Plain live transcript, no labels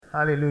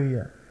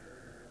Hallelujah.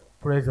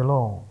 Praise the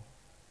Lord.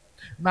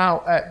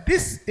 Now,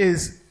 this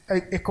is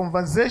a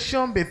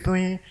conversation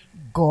between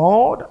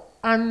God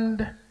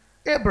and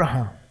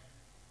Abraham.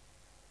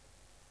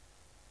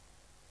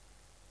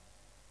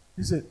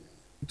 It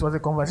was a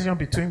conversation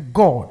between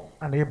God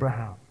and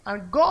Abraham.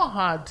 And God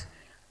had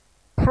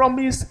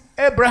promised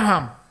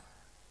Abraham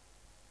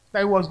that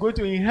he was going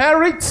to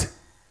inherit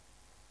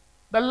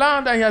the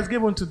land that he has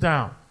given to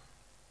them,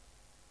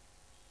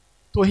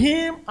 to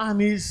him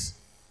and his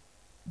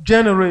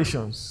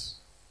generations.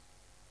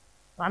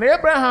 And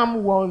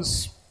Abraham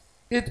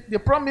the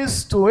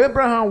promise to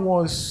Abraham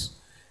was,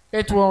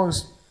 it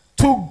was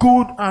too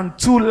good and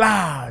too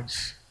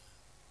large.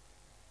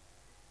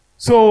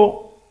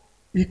 So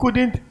he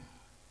couldn't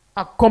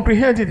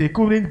comprehend it, he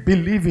couldn't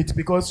believe it,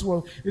 because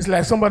it's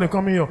like somebody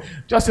coming here,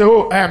 just say,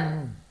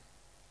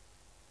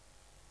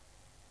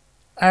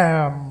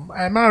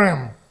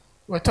 Mariam,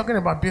 we're talking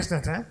about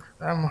business, eh?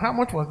 How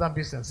much was that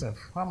business, sir?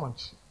 How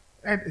much?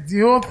 And the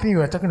whole thing you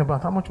were talking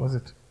about, how much was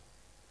it?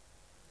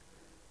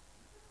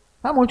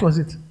 How much was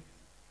it?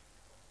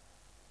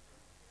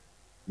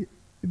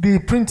 The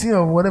printing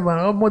or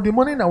whatever, the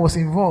money that was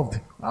involved,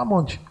 how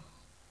much?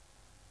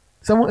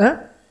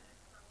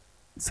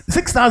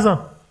 6,000.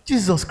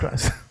 Jesus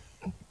Christ.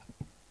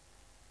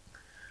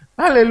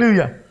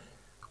 Hallelujah.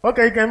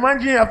 Okay, you can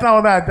imagine after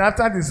all that,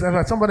 after this,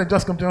 somebody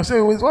just come to you and say,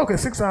 okay,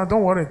 6,000,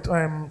 don't worry,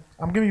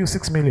 I'm giving you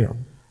 6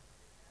 million.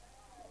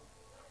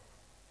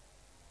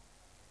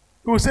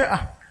 You will say,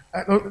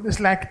 it's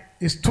like,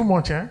 it's too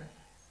much, eh?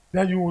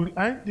 Then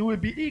you will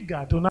be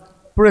eager to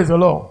not praise the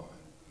Lord.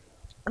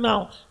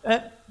 Now,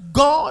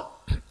 God,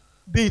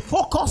 the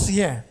focus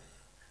here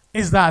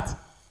is that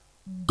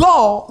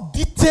God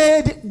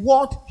dictated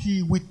what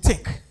he will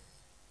take.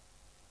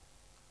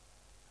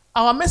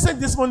 Our message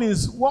this morning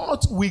is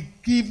what we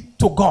give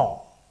to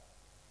God.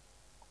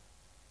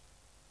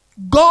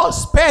 God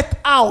spelled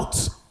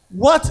out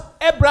what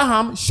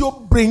Abraham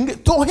should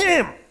bring to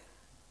him.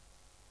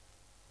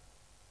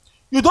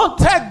 You don't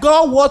tell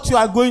God what you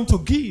are going to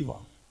give.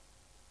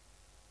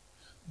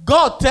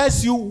 God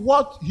tells you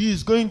what he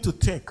is going to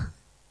take.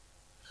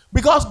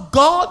 Because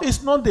God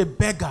is not a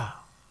beggar.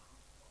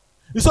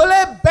 It's only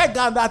a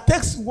beggar that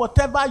takes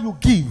whatever you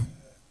give.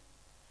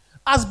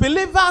 As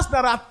believers,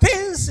 there are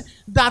things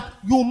that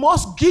you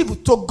must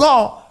give to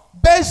God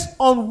based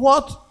on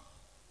what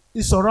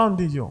is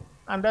surrounding you.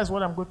 And that's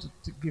what I'm going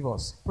to give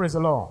us. Praise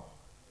the Lord.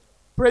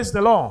 Praise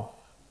the Lord.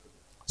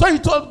 So you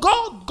told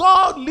God,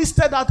 God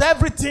listed out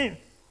everything.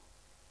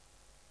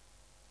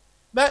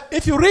 But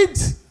if you read,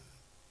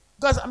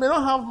 because I may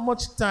not have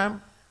much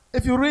time,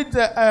 if you read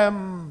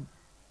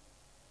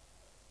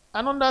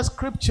another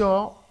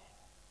scripture,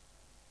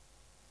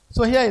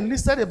 so here he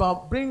listed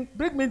about bring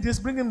me this,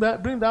 bring him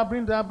that, bring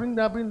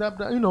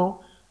that. You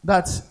know,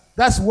 that's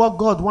what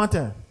God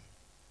wanted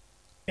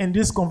in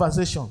this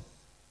conversation.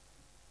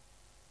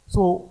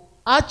 So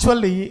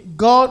actually,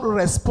 God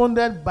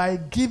responded by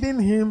giving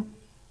him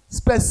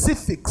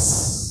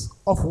specifics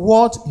of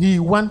what he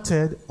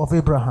wanted of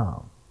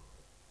Abraham.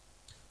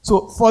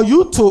 So for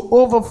you to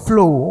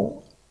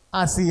overflow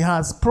as he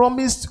has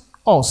promised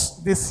us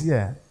this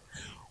year,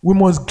 we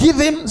must give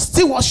him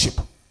stewardship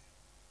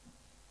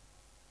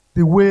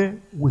the way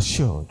we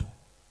should.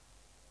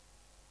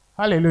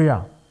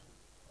 Hallelujah.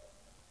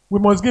 We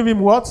must give him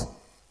what?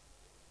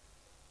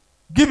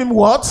 Give him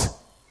what?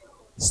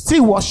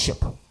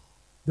 Stewardship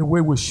the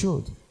way we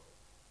should.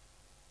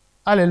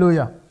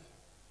 Hallelujah.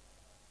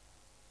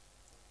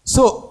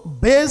 So,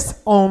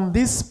 based on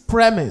this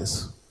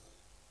premise,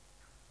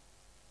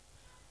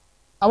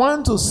 I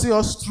want to see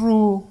us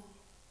through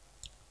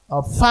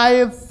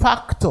 5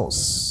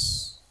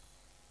 factors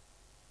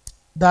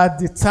that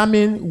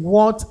determine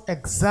what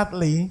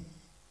exactly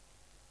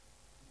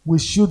we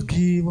should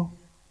give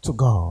to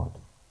God.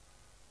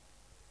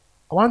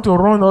 I want to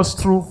run us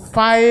through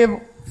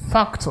 5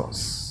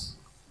 factors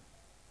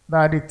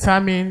that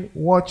determine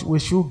what we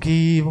should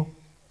give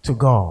to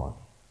God.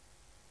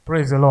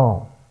 Praise the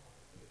Lord.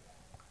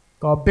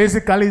 Because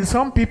basically,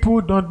 some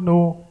people don't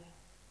know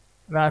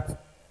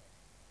that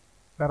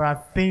there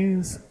are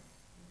things,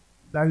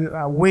 there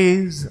are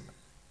ways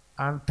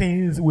and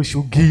things we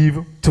should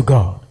give to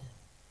God.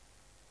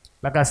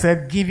 Like I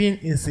said, giving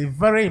is a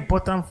very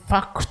important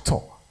factor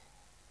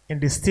in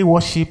the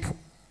stewardship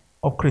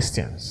of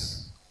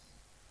Christians.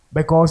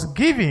 Because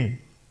giving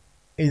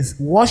is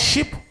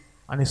worship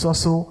and it's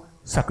also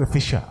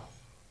sacrificial.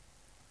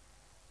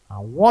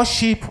 And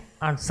worship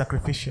and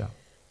sacrificial.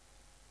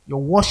 You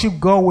worship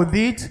God with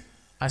it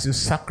as you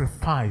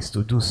sacrifice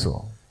to do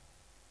so.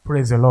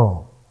 Praise the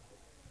Lord.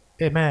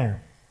 Amen.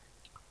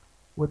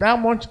 Without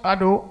much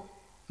ado,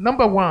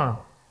 number 1,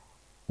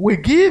 we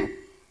give to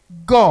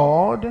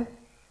God.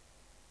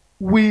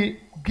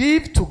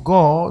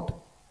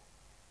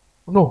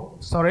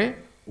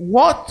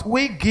 What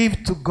we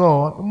give to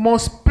God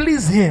must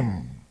please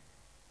him.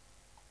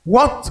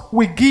 What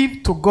we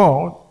give to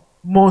God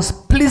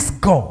must please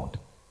God.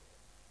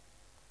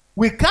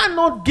 We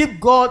cannot give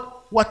God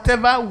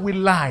whatever we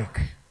like.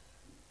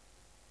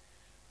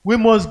 We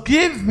must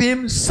give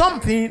him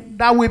something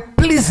that will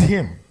please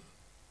him.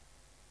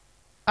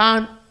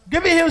 And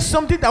giving him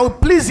something that will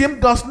please him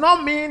does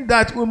not mean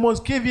that we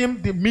must give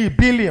him the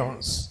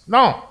billions.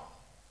 No.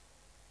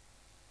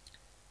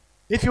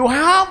 If you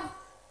have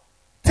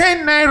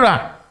 10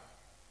 naira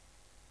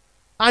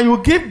and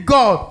you give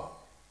God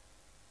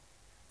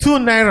 2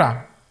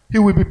 naira, he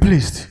will be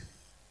pleased.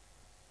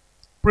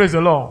 Praise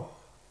the Lord.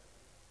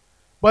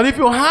 But if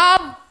you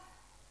have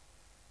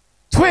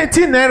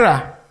 20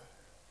 naira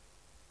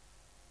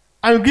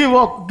and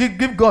you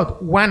give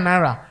God 1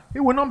 naira, he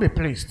will not be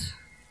pleased.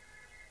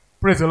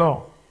 Praise the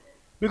Lord.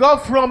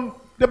 Because from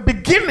the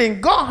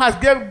beginning, God has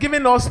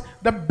given us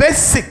the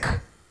basic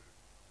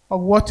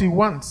of what he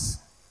wants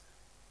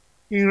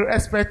in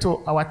respect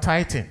to our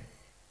tithing.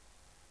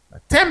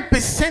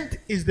 10%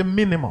 is the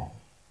minimum.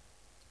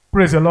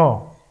 Praise the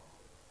Lord.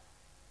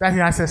 That he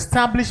has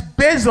established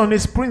based on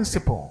his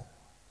principle.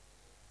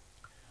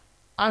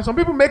 And some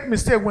people make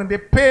mistake when they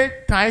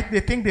pay tithe,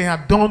 they think they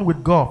have done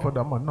with God for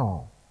them.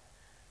 No.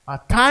 A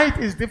tithe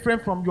is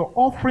different from your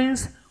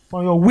offerings,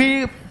 from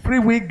your free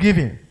will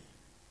giving.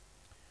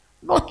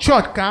 No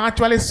church can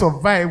actually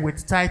survive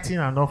with tithing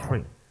and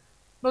offering.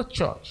 No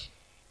church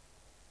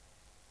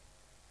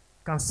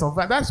can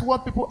survive. That's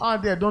what people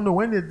out there don't know.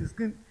 When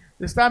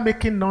they start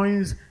making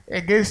noise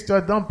against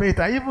church, don't pay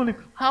tithe. Even if,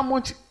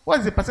 what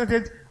is the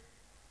percentage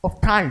of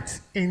tithe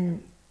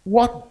in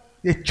what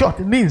the church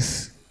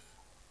needs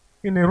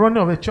in the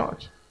running of a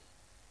church?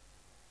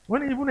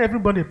 When even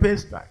everybody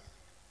pays tithe,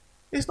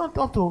 it's not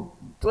up to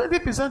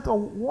 20% of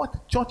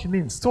what church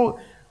needs. So,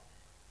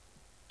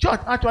 church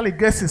actually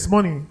gets its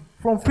money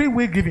from free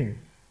will giving,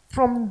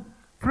 from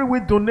free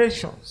will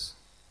donations.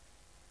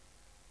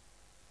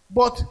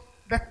 But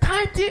the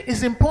tithing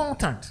is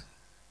important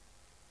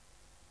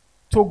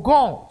to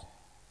God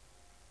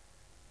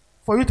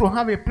for you to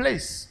have a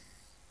place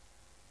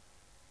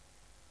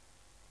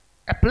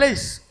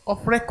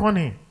of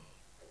reckoning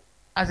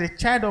as a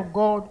child of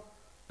God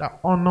that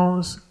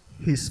honors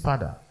his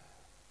Father.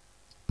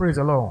 Praise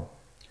the Lord.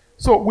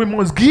 So we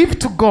must give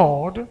to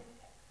God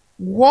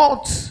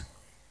what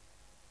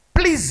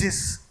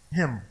pleases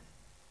him.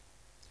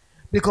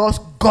 Because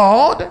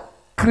God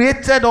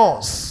created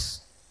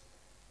us.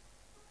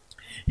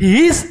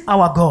 He is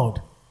our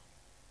God.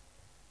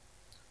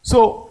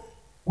 So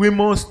we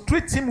must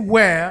treat him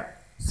well,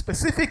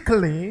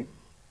 specifically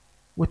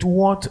with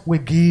what we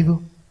give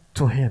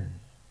to him.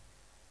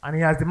 And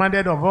he has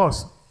demanded of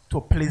us to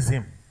please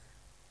him.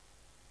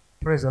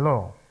 Praise the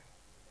Lord.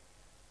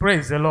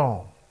 Praise the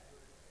Lord.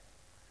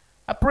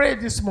 I pray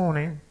this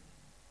morning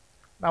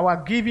that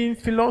our giving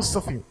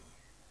philosophy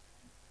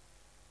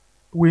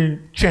will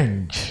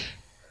change.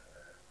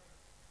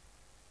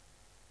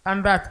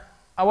 And that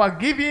our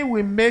giving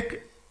will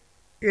make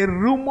a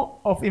room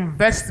of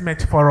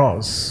investment for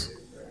us.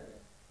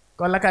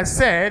 Because like I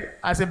said,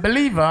 as a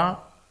believer,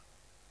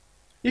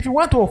 if you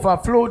want to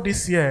overflow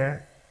this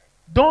year,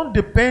 don't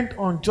depend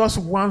on just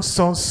one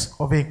source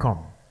of income.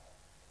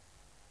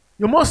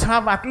 You must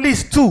have at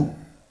least 2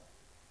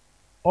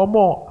 or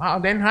more,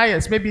 and then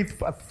highest, maybe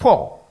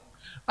 4.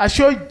 I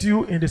showed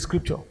you in the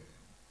scripture.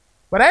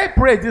 But I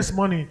pray this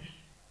morning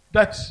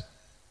that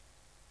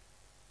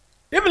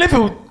even if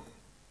you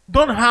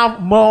don't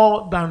have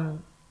more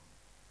than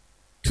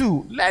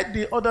 2, let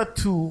the other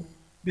 2,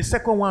 the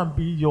second one,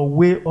 be your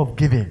way of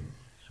giving.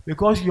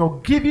 Because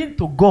your giving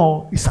to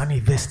God is an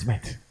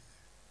investment.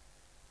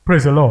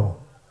 Praise the Lord.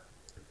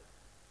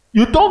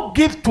 You don't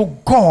give to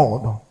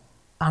God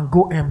and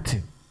go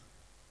empty.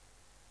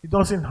 It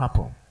doesn't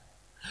happen.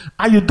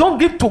 And you don't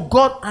give to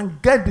God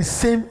and get the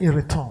same in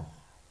return.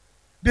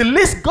 The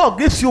least God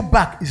gives you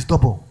back is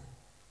double.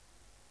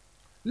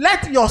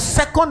 Let your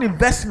second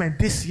investment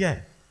this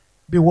year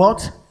be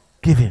what?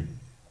 Giving.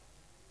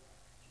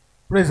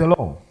 Praise the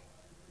Lord.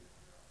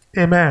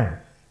 Amen.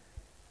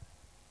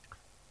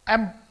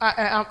 I'm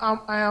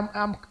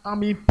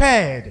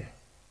impaired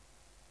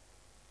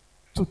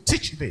to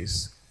teach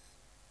this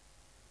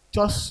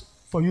just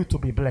for you to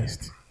be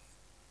blessed.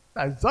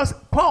 That's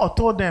just Paul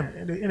told them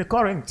in the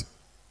Corinth.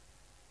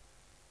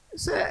 He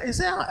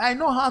said, I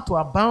know how to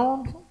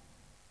abound.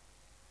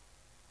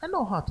 I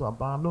know how to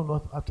abound. I know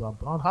not how to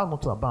abound. How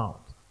not to abound.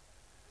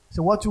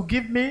 So what you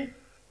give me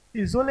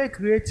is only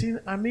creating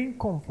an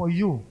income for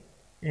you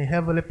in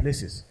heavenly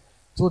places.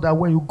 So that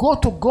when you go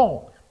to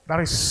God,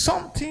 there is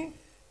something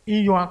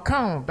in your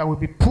account that will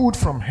be pulled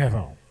from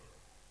heaven.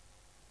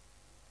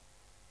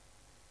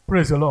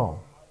 Praise the Lord.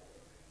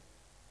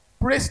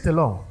 Praise the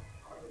Lord.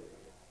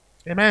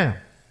 Amen.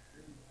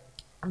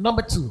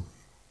 Number 2.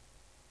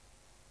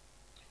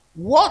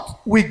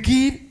 What we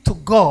give to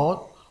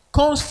God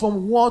comes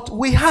from what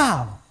we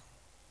have.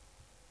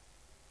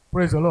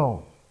 Praise the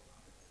Lord.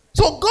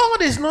 So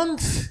God is not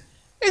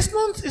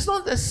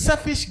a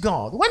selfish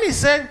God. When he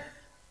said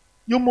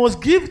you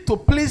must give to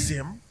please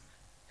him,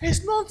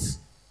 it's not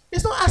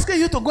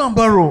asking you to go and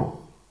borrow.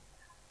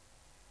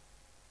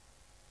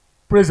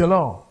 Praise the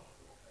Lord.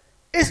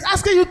 It's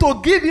asking you to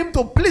give him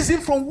to please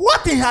him from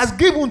what he has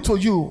given to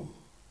you.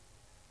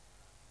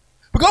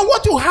 Because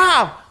what you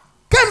have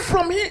came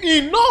from him.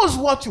 He knows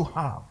what you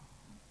have.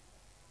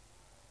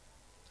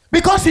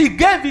 Because he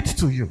gave it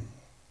to you.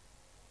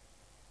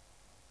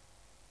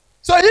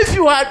 So if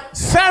you are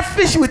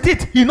selfish with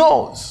it, he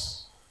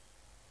knows.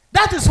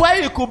 That is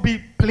why he could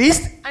be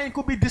pleased and he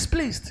could be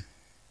displeased.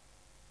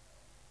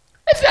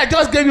 If I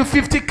just gave you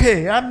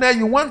 50K and then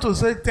you want to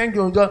say thank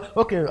you, just,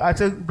 okay, I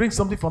said bring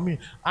something for me.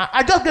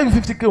 I just gave you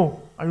 50K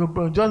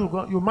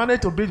and you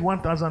managed to bring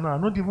 1,000 naira.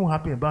 I'm not even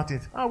happy about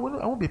it. I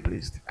won't be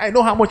pleased. I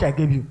know how much I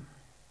gave you.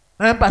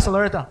 And Pastor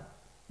Loretta,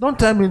 don't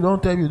tell me.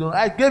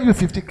 I gave you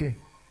 50K.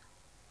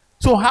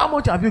 So how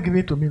much have you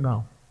given to me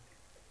now?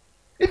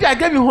 If I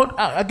gave you,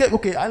 I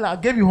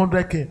gave you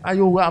 100K and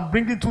you are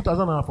bringing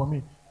 2,000 naira for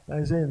me.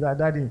 And saying that,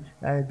 Daddy,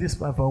 this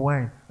for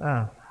wine.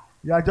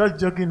 You are just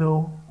joking,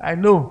 no? I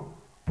know.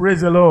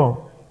 Praise the Lord.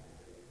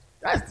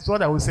 That's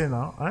what I will say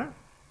now.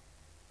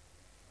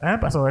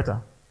 Pastor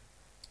Loretta,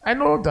 I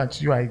know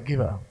that you are a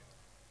giver.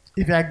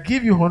 If I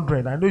give you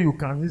 100, I know you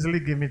can easily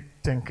give me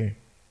 10K.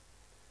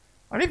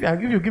 And if I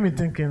give me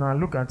 10K and I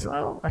look at,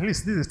 at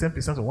least this is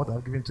 10% of what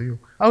I've given to you,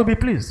 I will be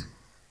pleased.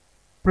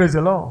 Praise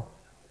the Lord.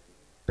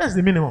 That's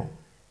the minimum.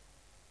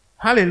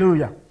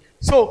 Hallelujah.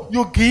 So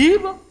you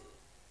give.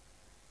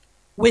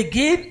 We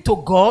give to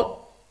God.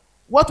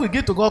 What we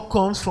give to God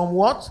comes from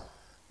what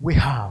we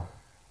have.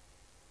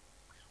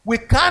 We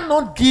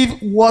cannot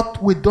give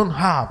what we don't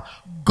have.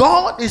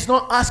 God is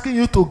not asking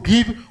you to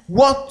give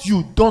what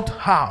you don't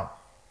have.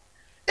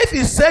 If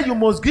he said you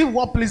must give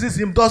what pleases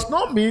him, does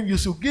not mean you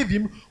should give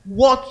him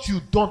what you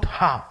don't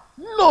have.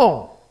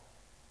 No.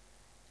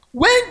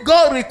 When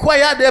God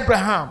required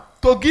Abraham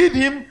to give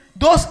him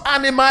those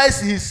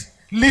animals he's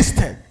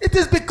listed, it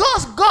is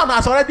because God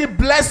has already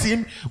blessed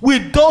him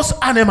with those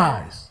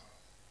animals.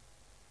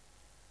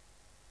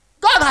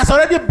 God has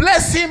already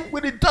blessed him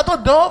with the turtle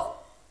dove,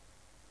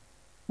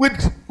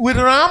 with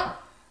ram,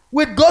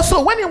 with goat.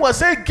 So when he was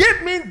saying,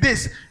 give me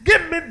this,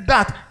 give me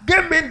that,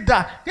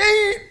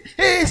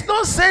 he is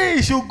not saying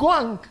he should go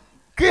and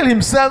kill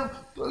himself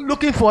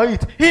looking for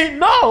it. He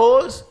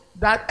knows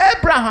that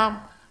Abraham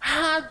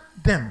had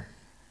them.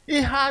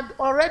 He had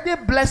already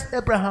blessed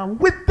Abraham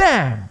with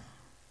them.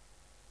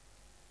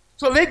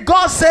 So when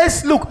God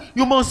says, look,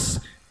 you must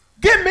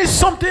give me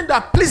something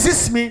that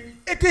pleases me,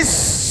 it is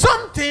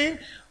something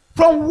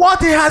from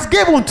what he has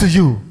given to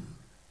you.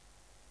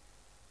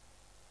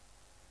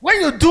 When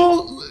you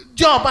do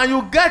job and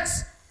you get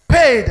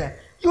paid,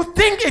 you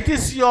think it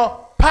is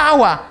your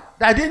power.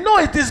 That you know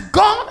it is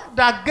God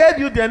that gave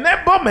you the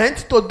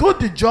enablement to do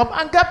the job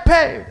and get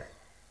paid.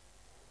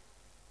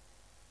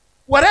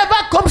 Whatever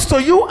comes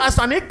to you as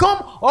an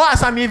income or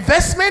as an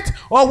investment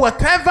or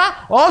whatever,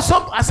 or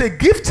as a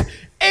gift,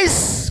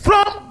 is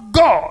from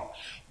God.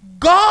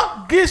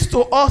 God gives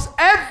to us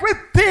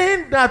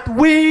everything that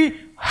we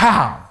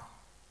have.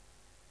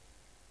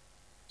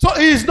 So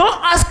he is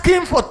not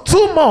asking for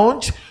too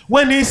much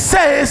when he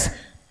says,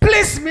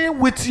 please me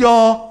with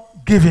your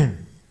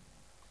giving.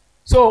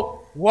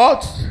 So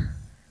what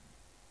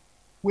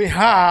we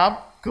have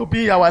could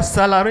be our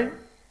salary.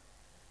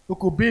 It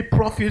could be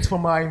profit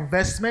from our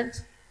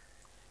investment.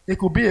 It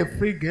could be a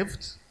free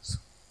gift.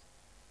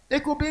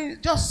 It could be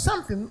just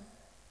something,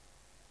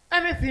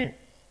 anything.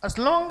 As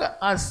long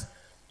as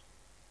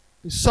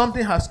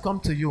something has come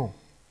to you,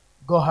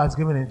 God has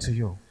given it to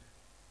you.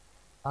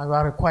 And you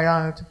are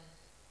required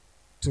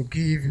to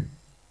give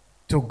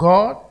to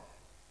God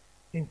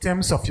in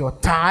terms of your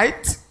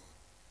tithe,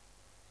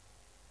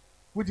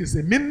 which is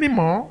a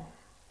minimum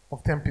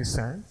of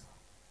 10%,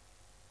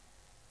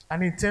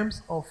 and in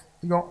terms of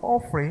your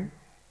offering,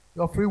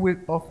 your free will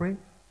offering,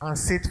 and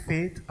seed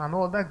faith, and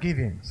other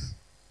givings.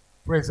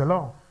 Praise the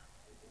Lord.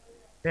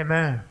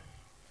 Amen.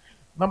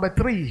 Number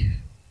 3.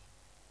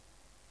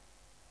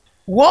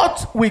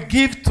 What we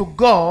give to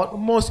God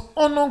must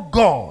honor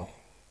God.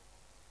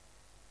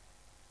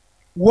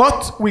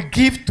 What we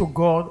give to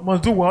God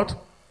must do what?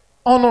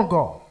 Honor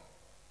God.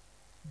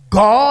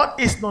 God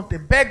is not a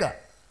beggar.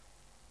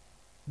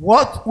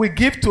 What we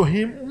give to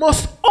him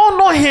must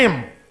honor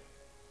him.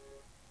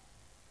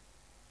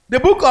 The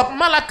book of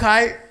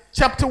Malachi,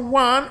 chapter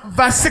 1,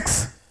 verse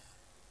 6.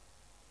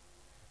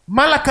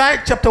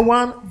 Malachi, chapter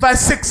 1,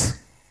 verse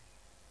 6.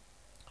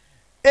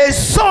 A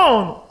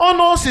son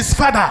honors his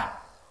father.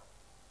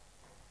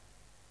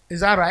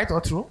 Is that right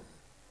or true?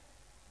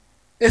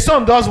 A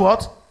son does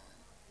what?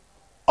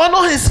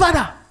 Honor his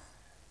father.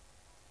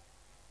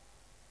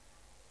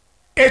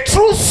 A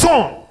true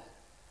son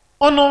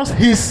honors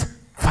his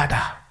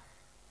father.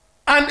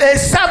 And a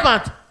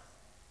servant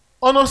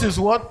honors his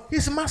what?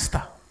 His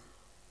master.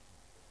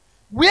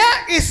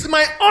 Where is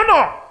my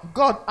honor?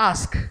 God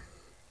asked.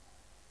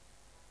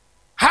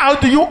 How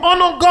do you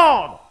honor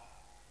God?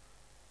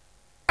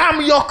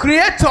 I'm your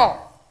creator.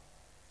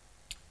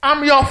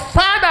 I'm your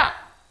father.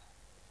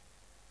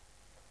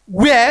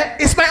 Where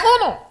is my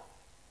honor?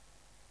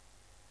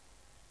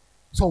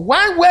 So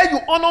one way you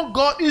honor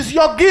God is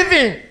your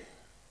giving.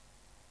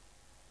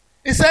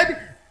 He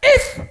said,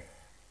 if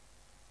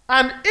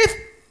I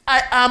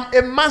am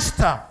a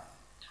master,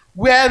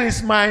 where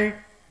is my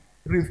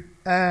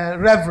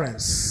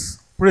reverence?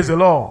 Praise the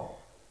Lord.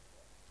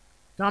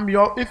 If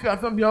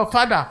I'm your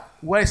father,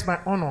 where is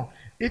my honor?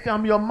 If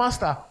I'm your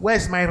master, where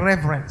is my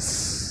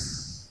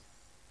reverence?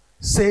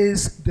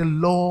 Says the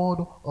Lord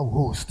of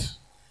hosts.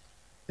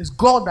 It's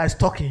God that is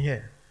talking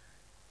here.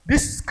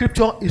 This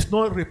scripture is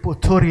not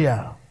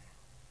reportorial.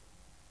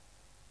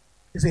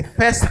 It's a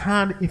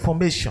first-hand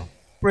information.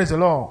 Praise the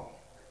Lord.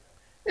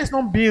 It's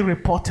not being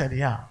reported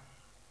here.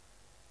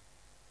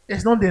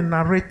 It's not the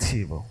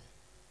narrative.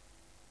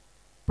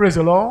 Praise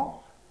the Lord.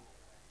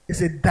 It's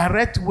a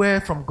direct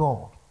word from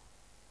God.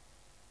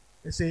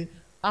 They say,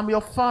 I'm your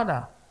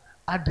father.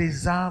 I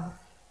deserve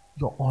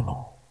your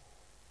honor.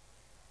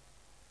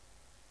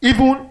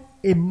 Even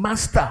a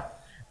master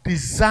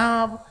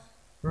deserves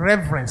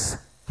reverence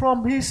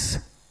from his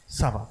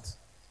servant.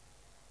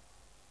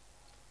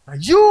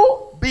 And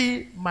you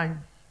be my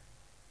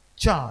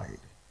child.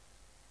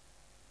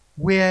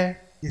 Where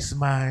is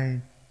my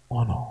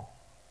honor?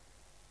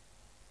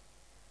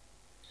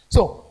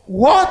 So,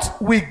 what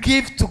we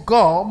give to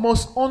God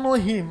must honor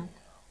him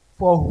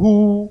for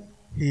who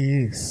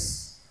he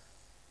is.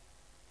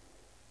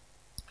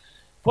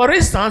 For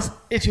instance,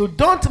 if you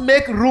don't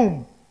make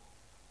room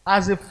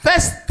as the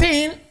first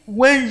thing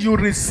when you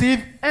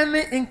receive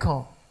any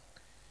income,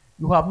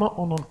 you have not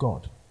honored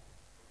God.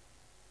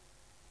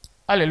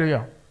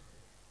 Hallelujah.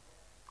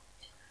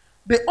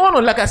 The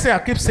honor, like I say, I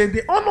keep saying,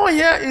 the honor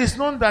here is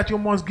not that you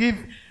must give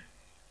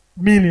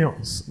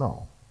millions.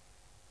 No.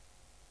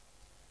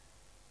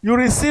 You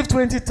receive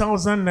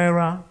 20,000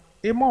 naira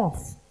a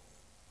month.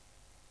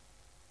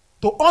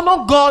 To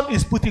honor God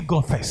is putting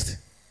God first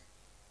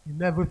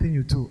in everything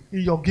you do,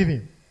 in your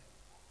giving.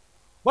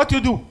 What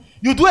you do?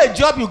 You do a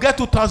job, you get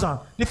 2,000.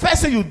 The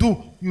first thing you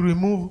do, you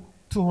remove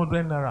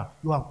 200 naira.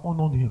 You have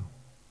honored him.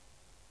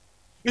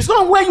 It's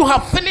not when you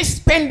have finished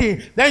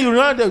spending, then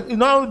you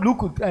now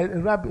look at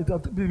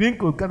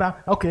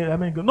okay, I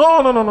mean,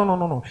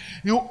 no.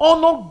 You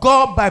honor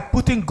God by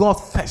putting God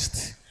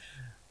first.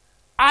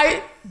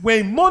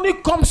 When money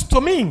comes to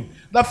me,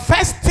 the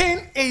first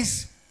thing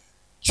is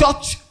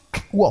church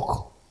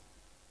work.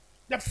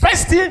 The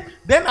first thing,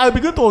 then I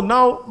begin to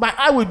my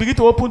eye will begin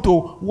to open to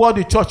what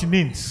the church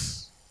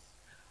needs.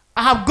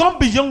 I have gone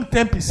beyond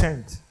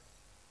 10%.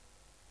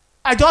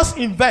 I just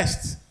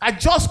invest. I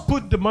just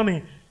put the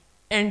money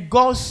in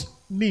God's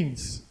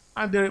means.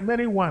 And the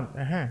remaining one.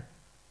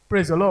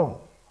 Praise the Lord.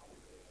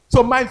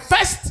 So my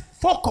first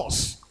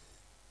focus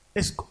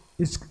is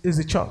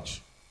the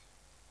church.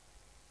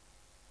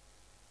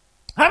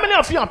 How many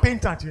of you are paying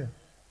tax here?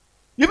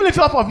 Even if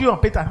half of you are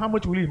paying tax, how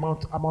much will it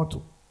amount to?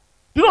 Do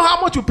you know how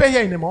much you pay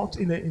here in a month?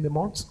 In a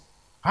month?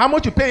 How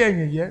much you pay here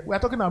in a year? We are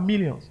talking about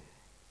millions.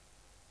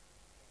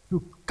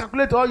 You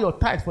calculate all your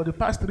tithes for the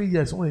past 3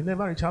 years, only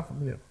never reach half a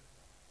million.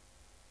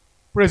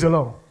 Praise the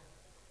Lord.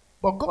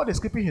 But God is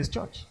keeping his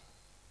church.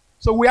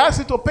 So we ask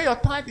you to pay your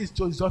tithe is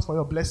just for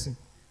your blessing.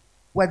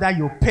 Whether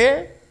you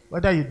pay,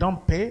 whether you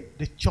don't pay,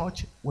 the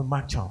church will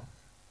march on.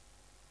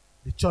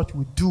 The church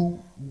will do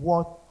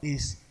what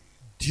is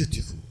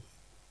dutiful.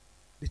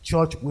 The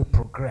church will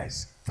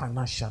progress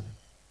financially.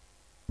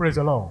 Praise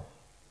the Lord.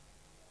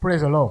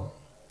 Praise the Lord.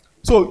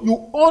 So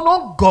you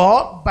honor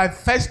God by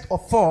first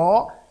of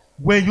all,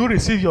 when you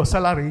receive your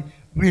salary,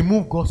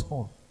 remove God's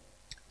own.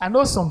 I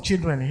know some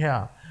children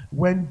here,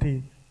 when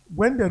they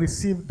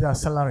receive their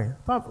salary,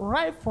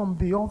 right from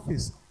the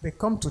office, they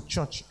come to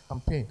church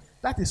and pay.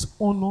 That is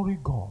honoring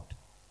God.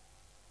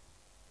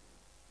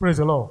 Praise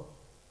the Lord.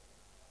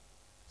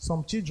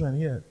 Some children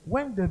here,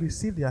 when they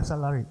receive their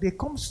salary, they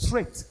come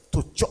straight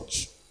to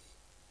church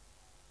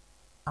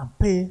and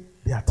pay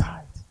their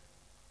tithe.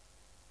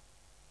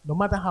 No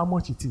matter how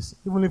much it is,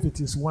 even if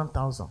it is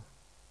 1,000.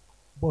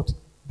 But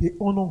they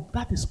honor,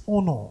 that is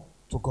honor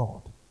to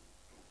God.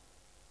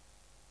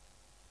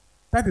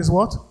 That is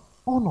what?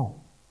 Honor.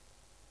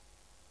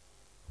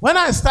 When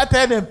I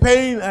started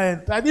paying,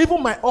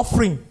 even my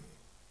offering,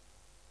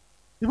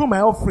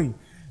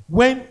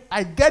 when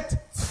I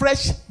get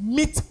fresh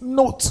meat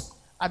note,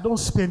 I don't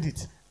spend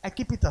it. I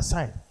keep it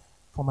aside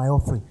for my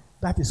offering.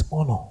 That is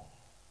honor.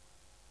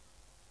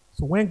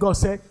 So when God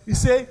said, He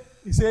said,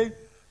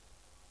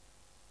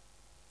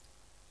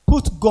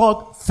 put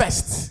God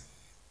first,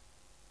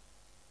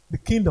 the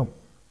kingdom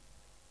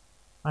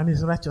and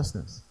his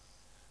righteousness.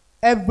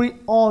 Every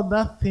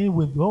other thing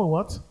will go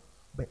what?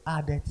 Be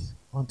added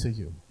unto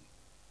you.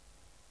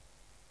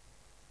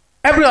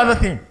 Every other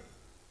thing.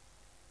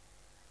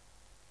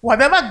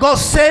 Whatever God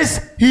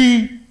says,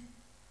 he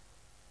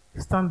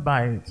stand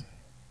by it.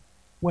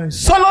 When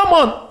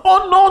Solomon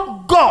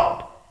honored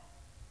God,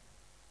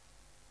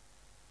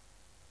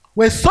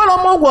 when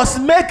Solomon was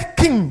made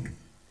king,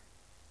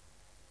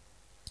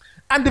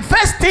 and the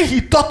first thing he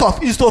thought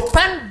of is to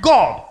thank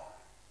God.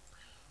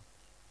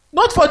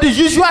 Not for the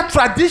usual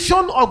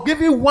tradition of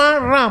giving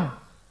one ram.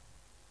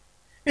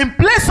 In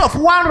place of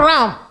one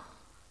ram,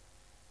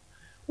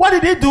 what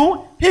did he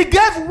do? He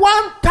gave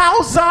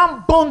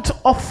 1,000 burnt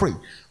offering.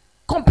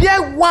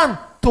 Compare 1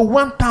 to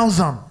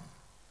 1,000.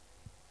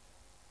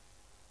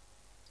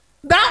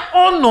 That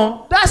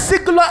honor, that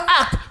singular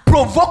act,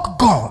 provoked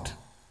God.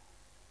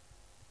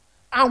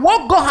 And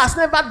what God has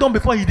never done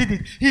before, he did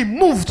it. He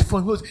moved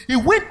from his. He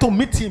went to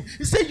meet him.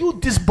 He said, "You,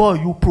 this boy,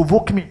 you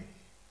provoke me."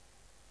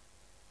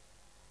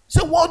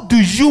 So what do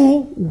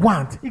you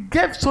want? He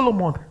gave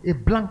Solomon a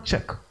blank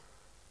check.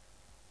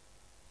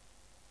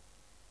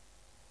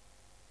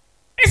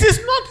 It is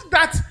not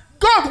that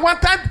God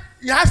wanted,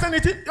 he has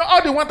anything,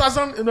 all the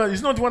 1,000,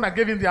 he's not the one that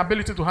gave him the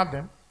ability to have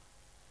them.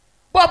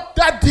 But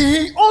that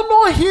he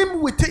honored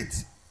him with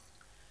it.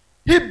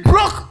 He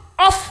broke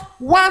off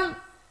one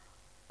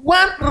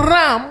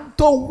ram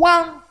to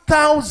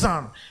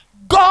 1,000.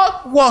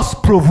 God was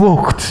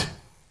provoked.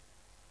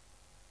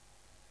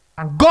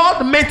 And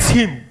God met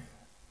him.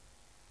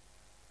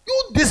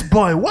 "You, this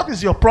boy, what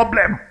is your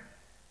problem?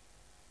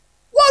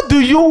 What do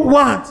you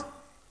want?"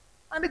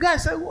 And the guy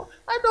said, "Well,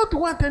 I don't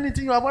want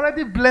anything. You have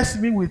already blessed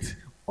me with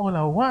all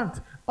I want.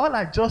 All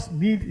I just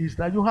need is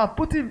that you have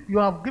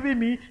given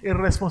me a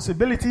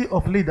responsibility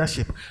of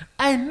leadership.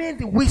 I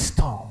need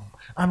wisdom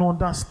and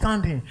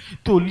understanding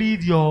to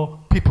lead your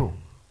people."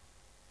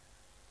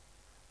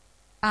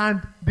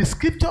 And the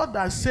scripture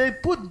that says,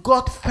 "Put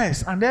God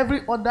first, and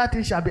every other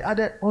thing shall be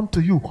added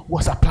unto you,"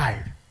 was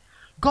applied.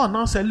 God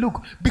now said,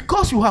 "Look,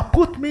 because you have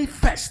put me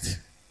first,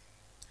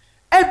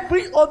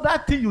 every other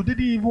thing you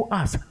didn't even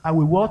ask, I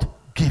will what?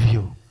 Give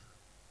you."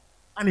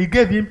 And he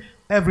gave him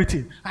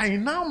everything. And he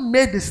now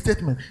made the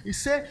statement. He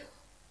said,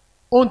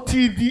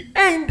 "Until the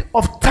end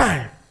of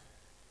time,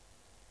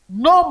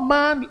 no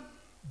man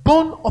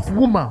born of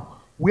woman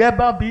will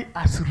ever be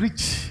as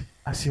rich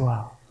as you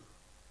are.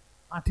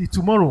 Until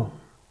tomorrow,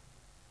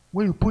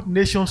 when you put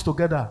nations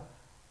together,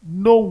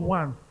 no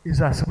one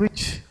is as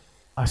rich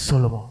as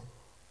Solomon."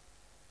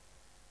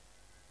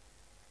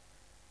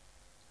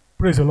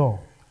 Praise the Lord.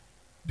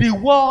 The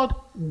word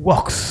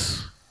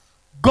works.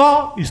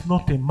 God is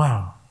not a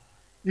man.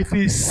 If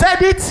he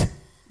said it,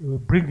 he will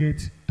bring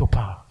it to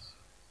pass.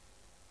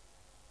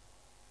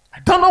 I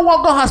don't know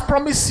what God has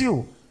promised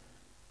you.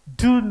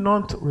 Do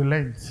not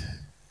relent.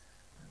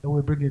 He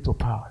will bring it to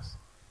pass.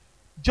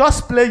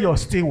 Just play your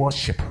stay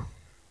worship,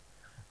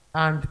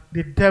 and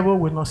the devil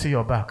will not see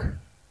your back.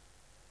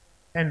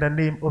 In the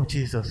name of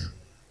Jesus.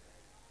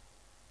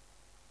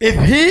 If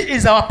he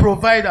is our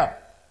provider,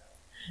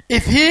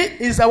 if he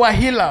is our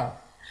healer,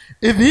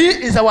 if he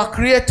is our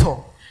creator,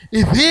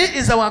 if he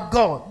is our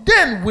God,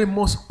 then we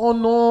must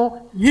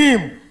honor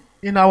him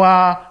in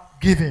our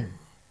giving.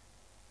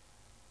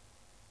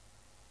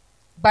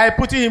 By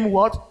putting him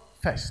what?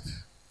 First.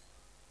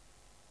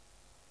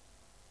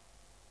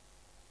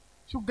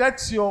 To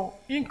get your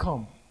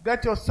income,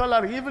 get your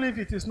salary, even if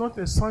it is not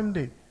a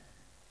Sunday.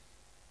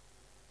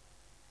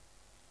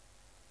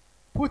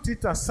 Put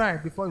it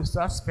aside before you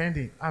start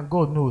spending, and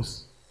God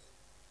knows.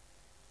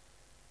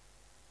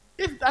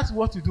 If that's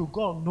what you do,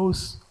 God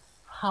knows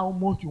how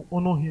much you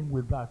honor him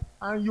with that.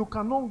 And you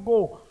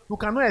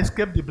cannot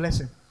escape the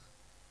blessing.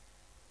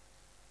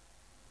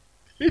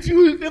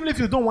 Even if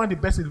you don't want the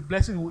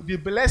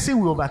blessing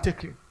will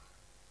overtake you.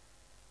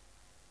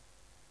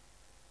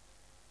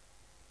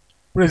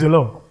 Praise the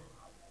Lord.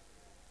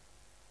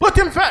 Put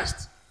him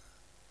first.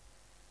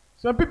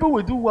 Some people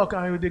will do work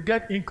and they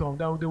get income,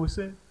 then they will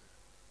say,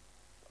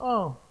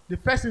 "Oh, the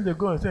first thing they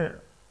go and say,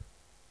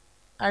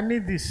 I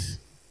need this.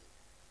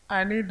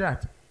 I need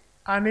that.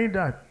 I need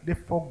that." They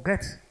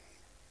forget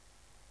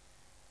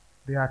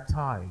they are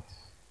tired.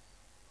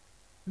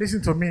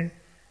 Listen to me.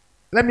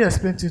 Let me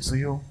explain it to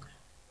you.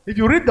 If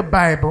you read the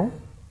Bible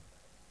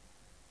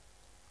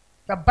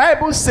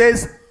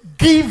says,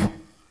 "Give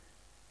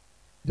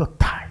your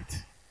tithe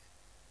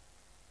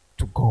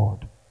to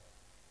God."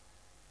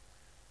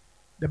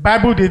 The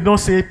Bible did not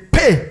say,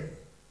 "Pay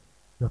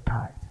your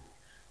tithe."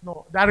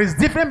 No, there is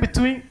difference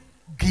between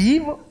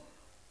give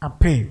and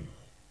pay.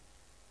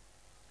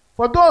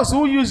 For those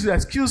who use the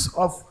excuse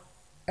of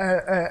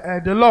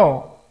the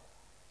law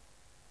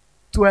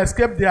to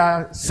escape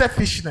their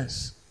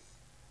selfishness,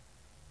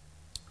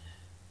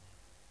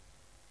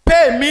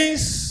 pay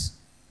means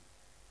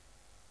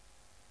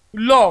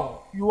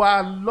law. You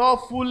are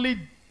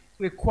lawfully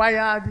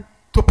required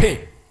to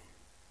pay.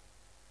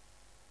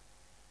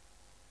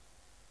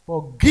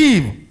 But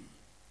give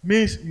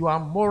means you are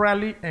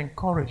morally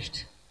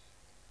encouraged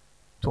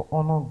to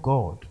honor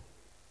God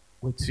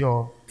with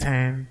your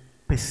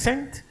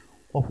 10%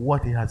 of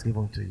what he has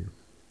given to you.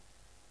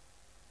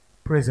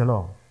 Praise the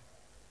Lord.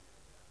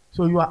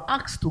 So you are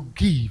asked to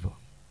give.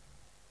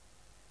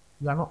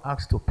 You are not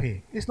asked to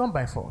pay. It's not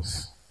by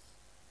force.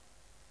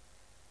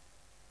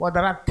 But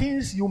there are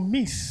things you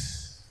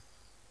miss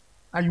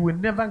and you will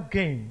never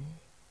gain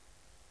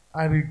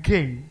and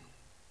regain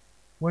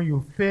when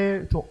you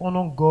fail to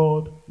honor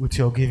God with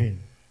your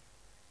giving.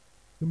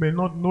 You may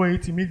not know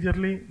it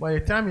immediately, but the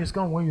time is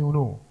come when you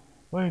know,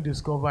 when you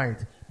discover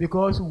it.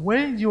 Because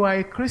when you are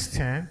a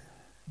Christian,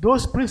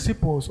 those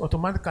principles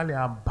automatically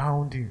are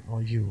bounding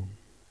on you.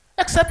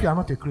 Except you are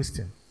not a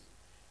Christian.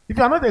 If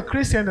you are not a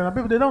Christian, then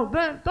people they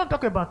don't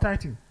talk about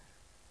tithing.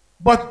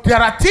 But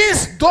there are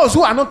things those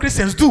who are not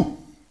Christians do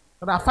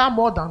that are far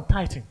more than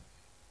tithing.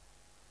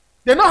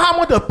 They know how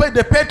much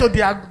they pay to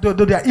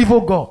their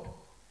evil God.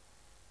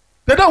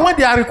 They don't when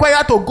they are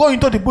required to go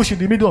into the bush in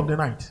the middle of the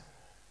night.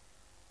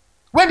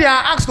 When they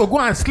are asked to go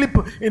and sleep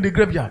in the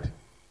graveyard.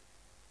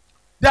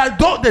 They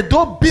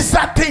do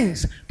bizarre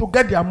things to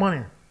get their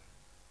money.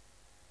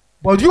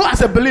 But you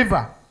as a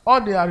believer,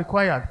 all they are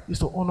required is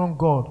to honor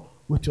God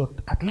with your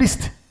at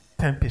least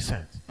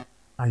 10%.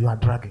 And you are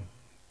dragging.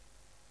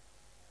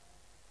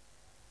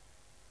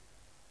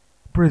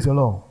 Praise the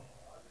Lord.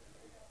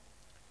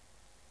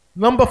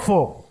 Number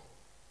 4.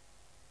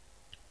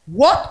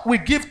 What we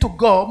give to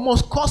God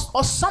must cost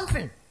us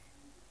something.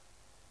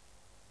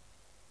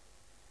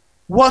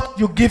 What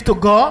you give to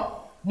God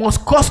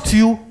must cost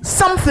you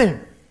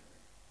something.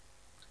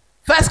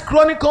 First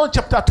Chronicles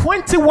chapter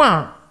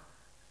 21,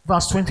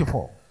 verse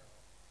 24.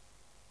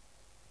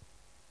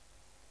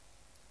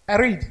 I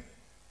read.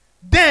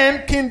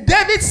 Then King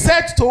David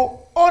said to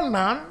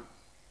Onan,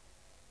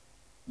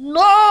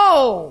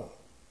 no,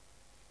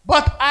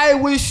 but I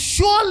will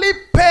surely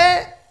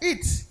pay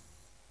it.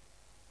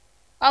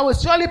 I will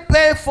surely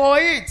pay for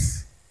it.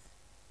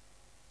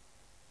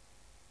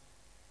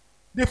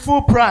 The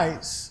full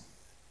price.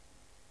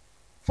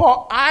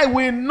 For I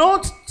will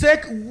not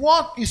take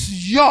what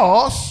is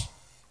yours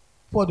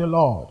for the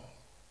Lord,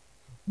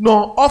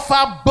 nor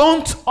offer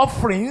burnt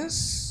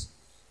offerings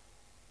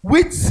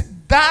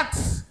with that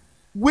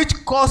which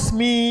cost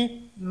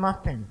me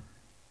nothing.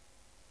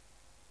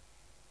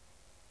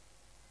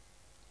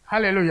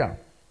 Hallelujah.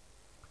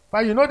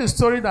 But you know the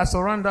story that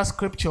surrounds that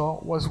scripture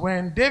was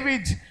when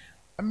David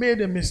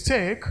made a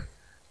mistake,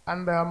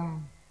 and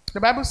the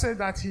Bible said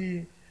that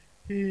he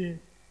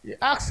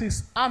asked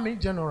his army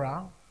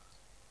general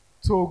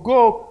to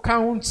go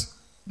count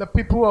the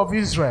people of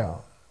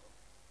Israel.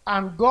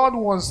 And God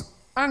was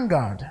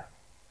angered.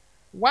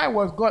 Why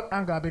was God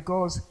angered?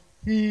 Because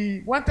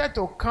he wanted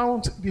to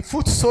count the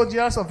foot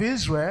soldiers of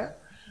Israel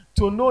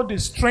to know the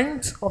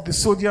strength of the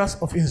soldiers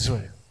of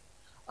Israel.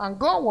 And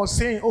God was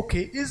saying,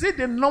 okay, is it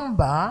the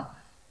number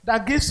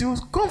that gives you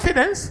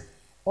confidence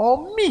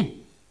or me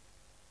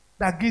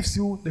that gives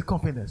you the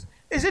confidence?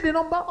 Is it the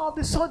number of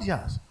the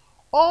soldiers?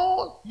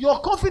 Or your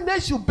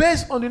confidence you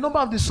base on the number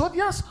of the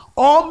soldiers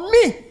or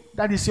me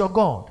that is your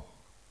God?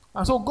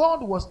 And so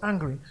God was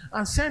angry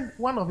and sent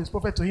one of his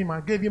prophets to him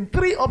and gave him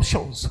 3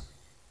 options.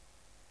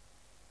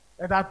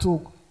 Either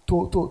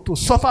to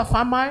suffer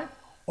famine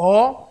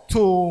or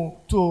to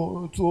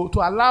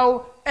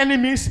allow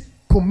enemies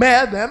to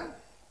mail them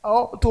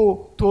or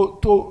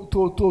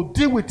to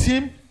deal with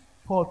him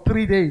for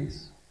 3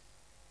 days.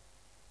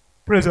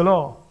 Praise the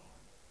Lord.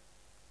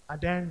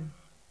 And then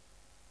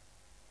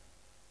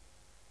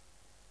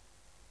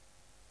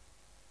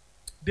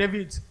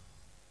David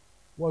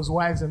was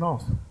wise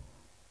enough.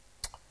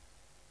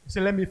 He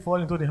said, let me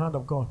fall into the hand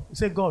of God. He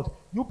said, God,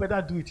 you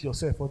better do it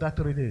yourself for that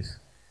 3 days.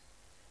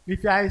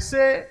 If I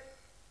say,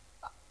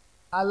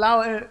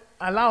 allow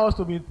us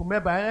to be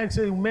made by, and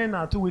say men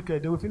are too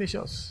wicked, they will finish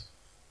us.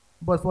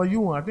 But for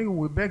you, I think we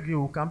will beg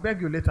you, we can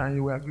beg you later and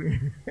you will agree.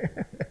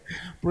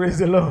 Praise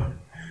the Lord.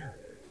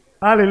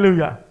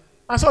 Hallelujah.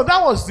 And so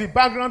that was the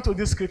background to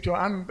this scripture.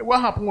 And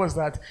what happened was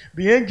that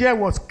the angel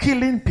was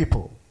killing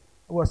people.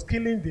 He was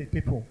killing the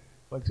people.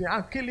 But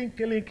killing.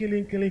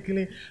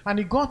 And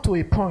he got to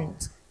a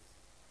point.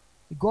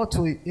 He got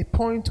to a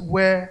point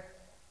where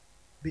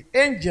the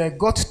angel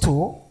got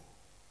to,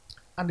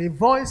 and a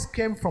voice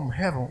came from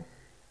heaven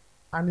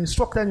and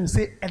instructed him to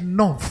say,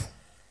 enough.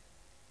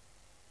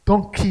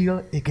 Don't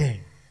kill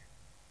again.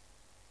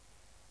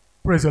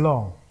 Praise the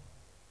Lord.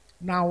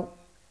 Now,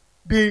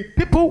 the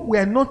people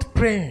were not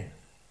praying.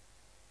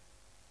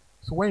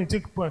 So when you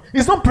take prayer,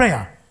 it's not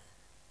prayer.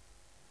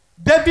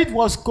 David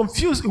was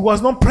confused. He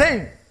was not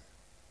praying.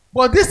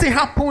 But this thing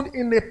happened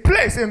in a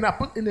place, in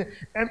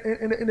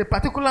a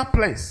particular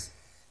place,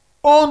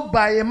 owned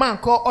by a man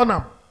called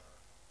Onam.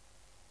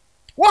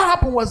 What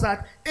happened was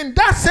that in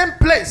that same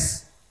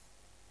place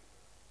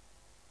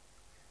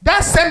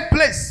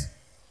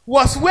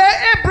was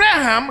where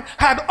Abraham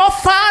had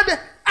offered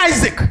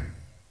Isaac.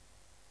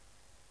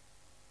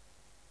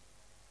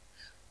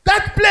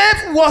 That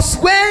place was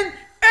when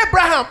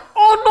Abraham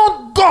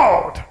honored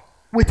God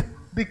with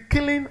the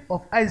killing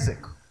of Isaac.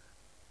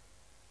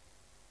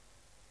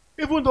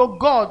 Even though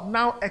God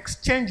now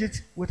exchanged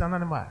it with an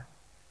animal.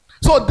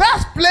 So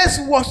that place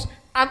was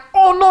an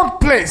honored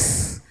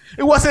place.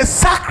 It was a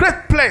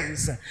sacred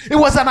place. It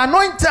was an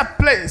anointed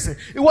place.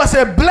 It was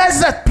a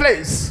blessed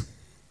place.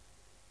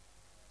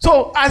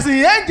 So as the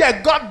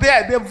angel got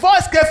there, the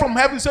voice came from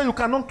heaven and said, you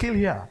cannot kill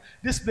here.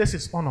 This place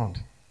is honored.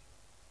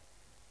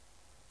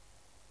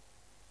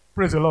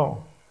 Praise the Lord.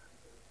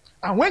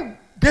 And when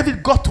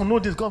David got to know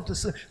this,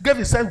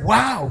 David said,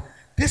 wow,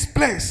 this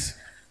place,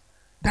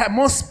 there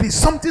must be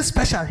something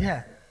special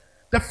here.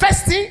 The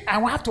first thing, I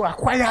want to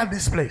acquire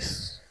this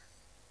place.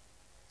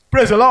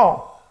 Praise the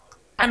Lord.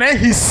 And then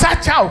he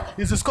searched out,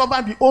 he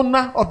discovered the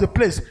owner of the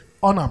place,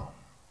 Onam.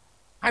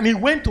 And he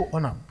went to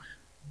Onam.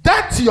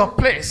 That's your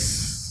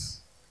place.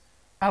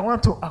 I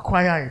want to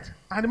acquire it.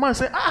 And the man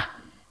said,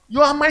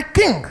 you are my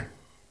king.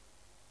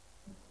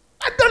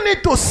 I don't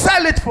need to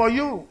sell it for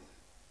you.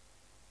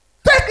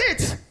 Take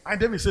it. And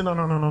David said,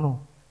 no.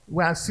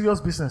 we are serious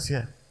business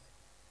here.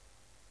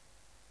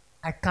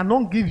 I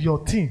cannot give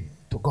your thing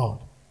to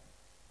God.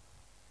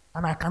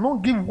 And I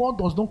cannot give what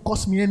does not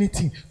cost me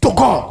anything to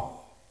God.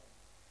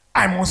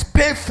 I must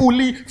pay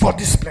fully for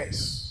this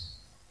place.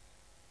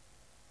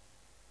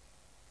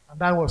 And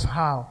that was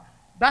how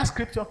that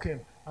scripture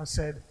came and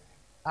said,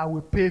 I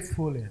will pay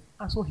fully.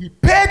 And so he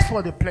paid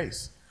for the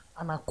place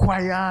and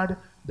acquired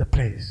the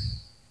place.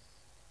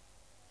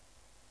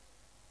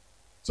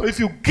 So if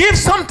you give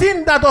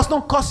something that does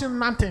not cost you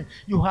nothing,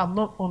 you have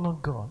not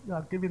honored God. You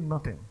are giving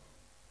nothing.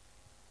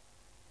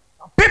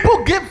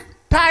 People give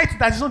tithe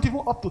that is not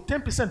even up to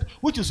 10%,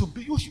 which should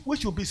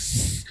be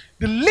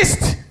the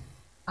least,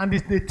 and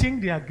it's the thing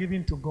they are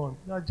giving to God.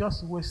 You are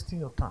just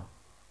wasting your time.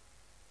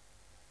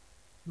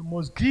 You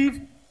must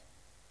give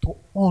to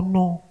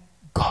honor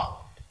God.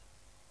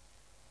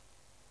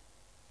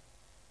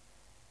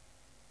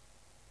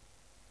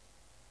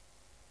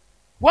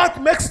 What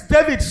makes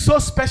David so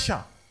special?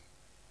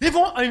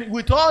 Even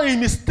with all his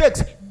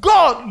mistakes,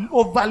 God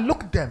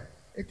overlooked them.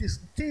 It is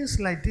things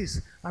like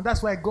this. And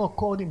that's why God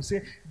called him and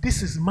said,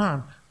 this is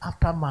man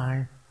after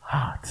my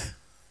heart.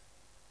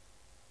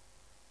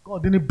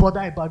 God didn't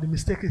bother about the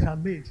mistakes he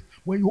had made.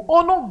 When you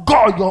honor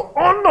God, your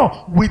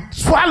honor will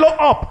swallow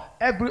up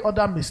every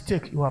other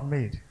mistake you have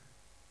made.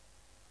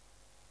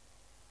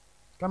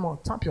 Come on,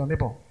 tap your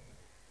neighbor.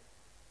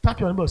 Tap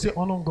your neighbor, say,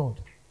 honor God.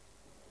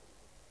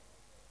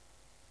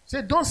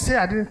 Say, don't say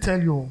I didn't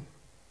tell you.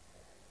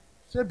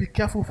 Say, be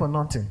careful for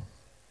nothing.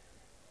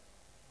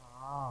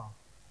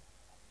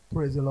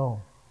 Praise the Lord.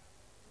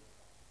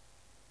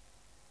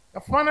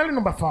 And finally,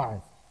 number 5.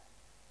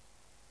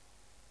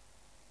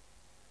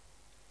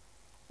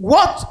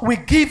 What we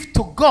give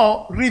to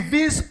God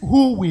reveals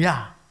who we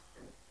are.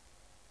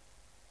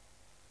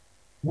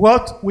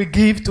 What we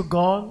give to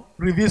God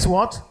reveals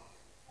what?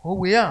 Who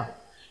we are.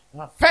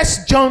 1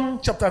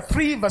 John chapter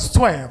 3 verse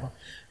 12.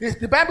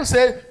 The Bible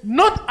says,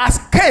 not as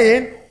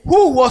Cain,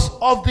 who was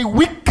of the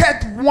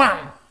wicked one,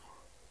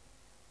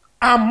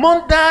 and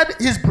murdered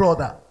his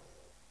brother.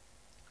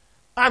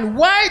 And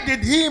why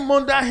did he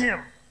murder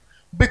him?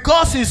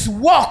 Because his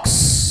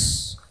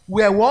works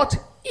were what?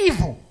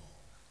 Evil.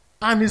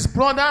 And his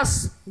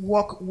brother's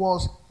work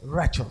was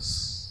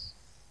righteous.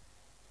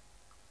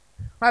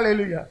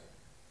 Hallelujah.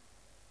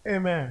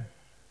 Amen.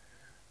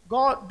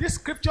 God, this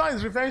scripture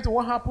is referring to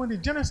what happened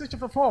in Genesis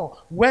chapter 4,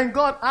 when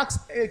God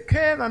asked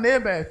Cain and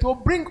Abel to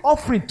bring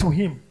offering to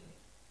him.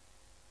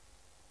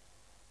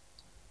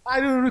 I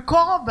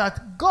recall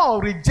that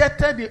God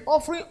rejected the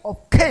offering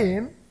of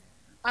Cain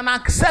and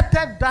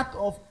accepted that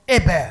of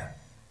Abel.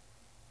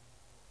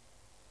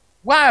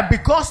 Why?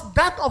 Because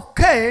that of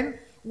Cain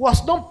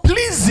was not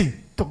pleasing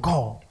to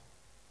God,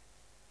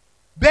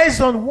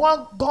 based on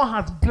what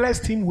God has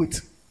blessed him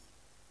with.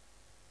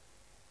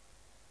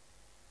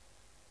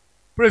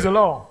 Praise the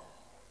Lord.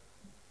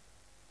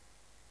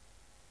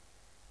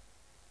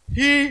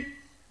 He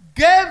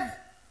gave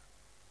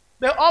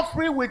the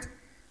offering with,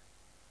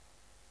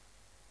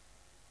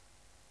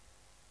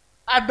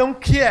 I don't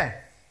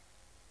care.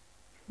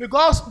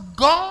 Because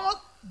God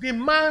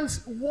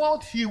demands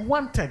what he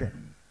wanted.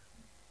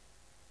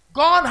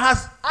 God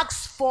has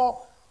asked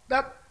for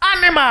the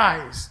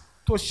animals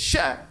to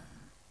share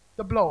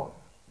the blood.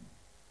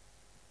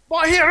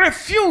 But he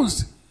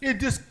refused. He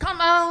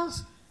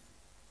discountenanced.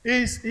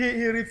 He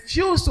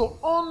refused to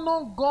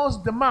honor God's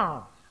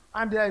demand.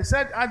 And they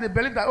said, and they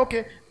believe that,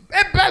 okay,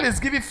 Abel is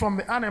giving from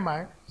the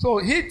animal, so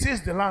he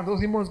tills the land, so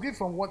he must give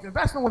from what.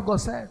 That's not what God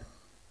said.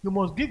 You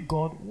must give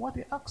God what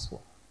he asked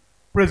for.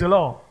 Praise the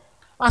Lord.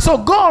 And so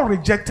God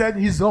rejected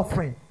his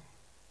offering.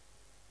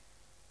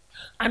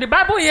 And the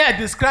Bible here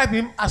describes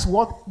him as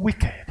what?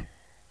 Wicked.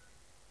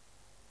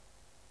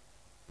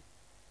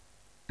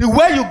 The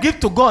way you give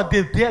to God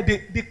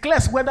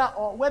declares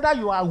whether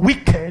you are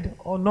wicked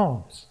or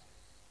not.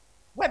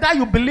 Whether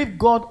you believe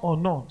God or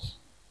not.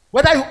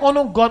 Whether you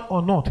honor God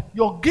or not.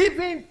 Your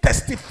giving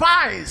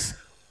testifies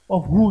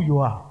of who you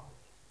are.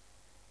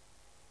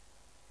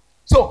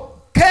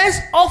 So, Cain's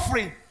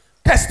offering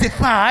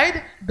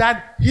testified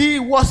that he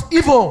was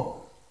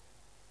evil.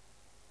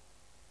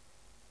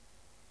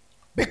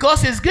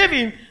 Because his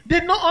giving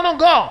did not honor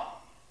God.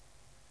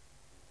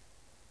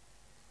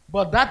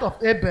 But that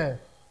of Abel,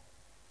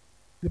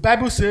 the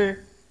Bible says,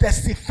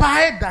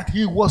 testified that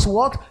he was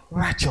what?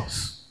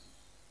 Righteous.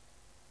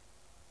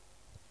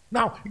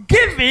 Now,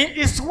 giving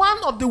is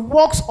one of the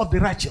works of the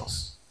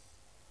righteous.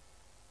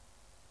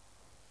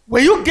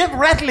 When you give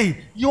rightly,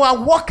 you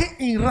are walking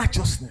in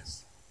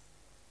righteousness.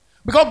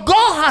 Because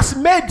God has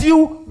made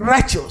you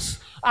righteous.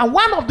 And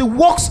one of the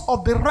works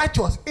of the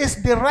righteous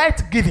is the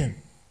right giving.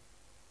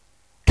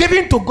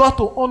 Giving to God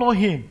to honor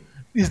him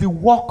is the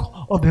work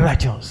of the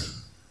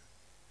righteous.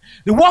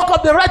 The work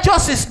of the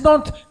righteous is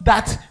not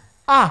that,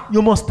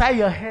 you must tie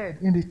your head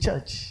in the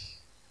church.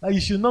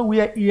 You should not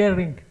wear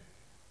earring.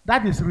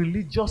 That is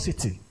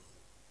religiosity.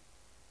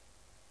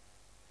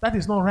 That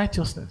is not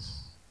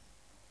righteousness.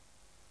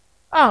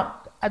 I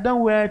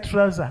don't wear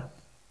trouser.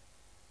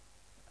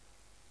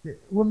 The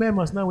women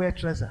must not wear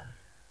trouser.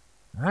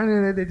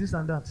 This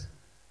and that.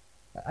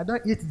 I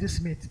don't eat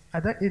this meat. I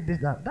don't eat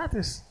this, that. That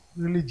is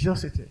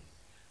religiosity.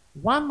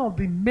 One of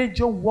the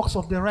major works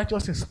of the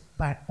righteous is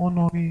by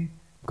honoring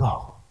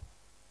God.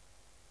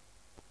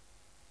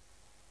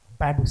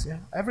 Bible says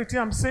everything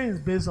I'm saying is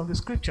based on the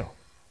scripture.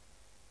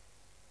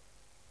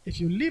 If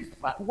you leave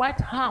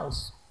White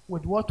House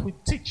with what we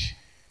teach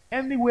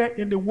anywhere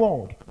in the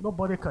world,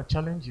 nobody can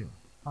challenge you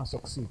and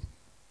succeed.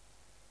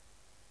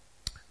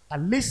 I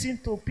listen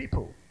to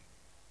people.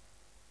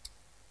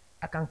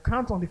 I can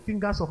count on the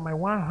fingers of my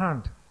one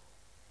hand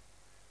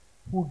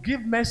who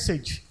give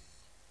message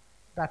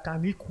that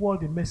can equal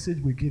the message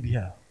we give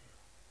here.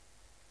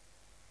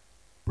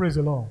 Praise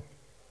the Lord.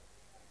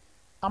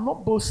 I'm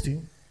not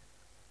boasting,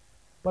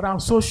 but I'm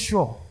so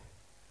sure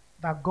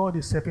that God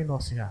is helping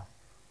us here.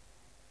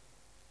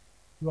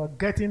 You are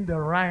getting the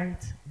right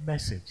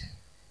message.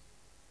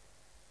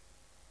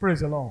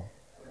 Praise the Lord.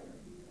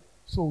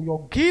 So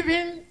your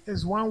giving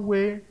is one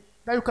way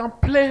that you can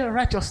play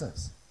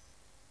righteousness.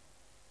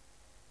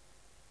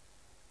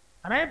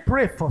 And I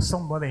pray for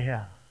somebody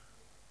here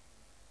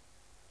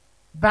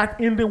that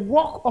in the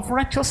work of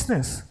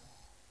righteousness,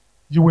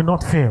 you will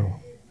not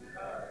fail.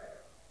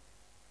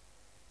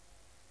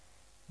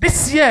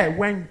 This year,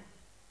 when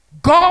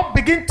God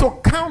begins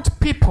to count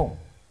people,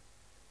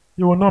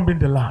 you will not be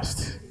the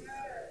last.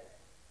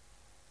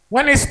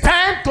 When it's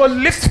time to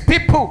lift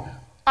people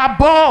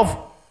above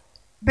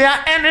their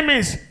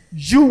enemies,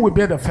 you will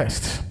be the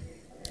first.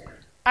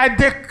 I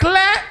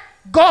declare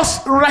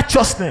God's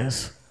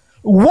righteousness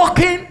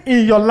working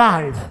in your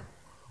life,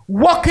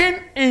 working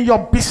in your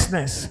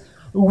business,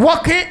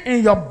 working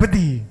in your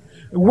body,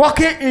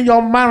 working in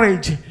your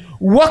marriage,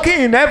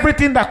 working in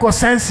everything that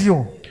concerns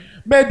you.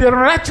 May the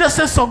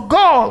righteousness of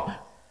God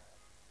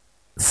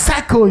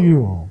circle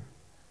you.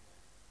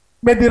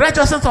 May the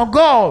righteousness of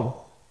God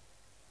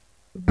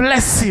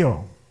bless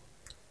you.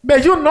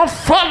 May you not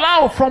fall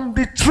out from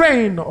the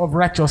train of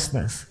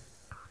righteousness.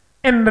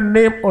 In the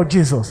name of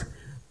Jesus.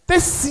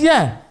 This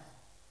year,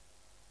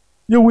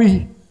 you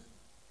will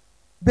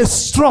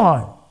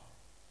destroy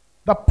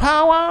the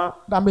power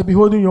that may be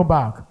holding you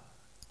back.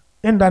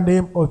 In the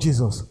name of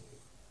Jesus.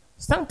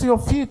 Stand to your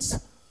feet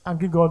and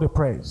give God the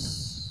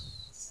praise.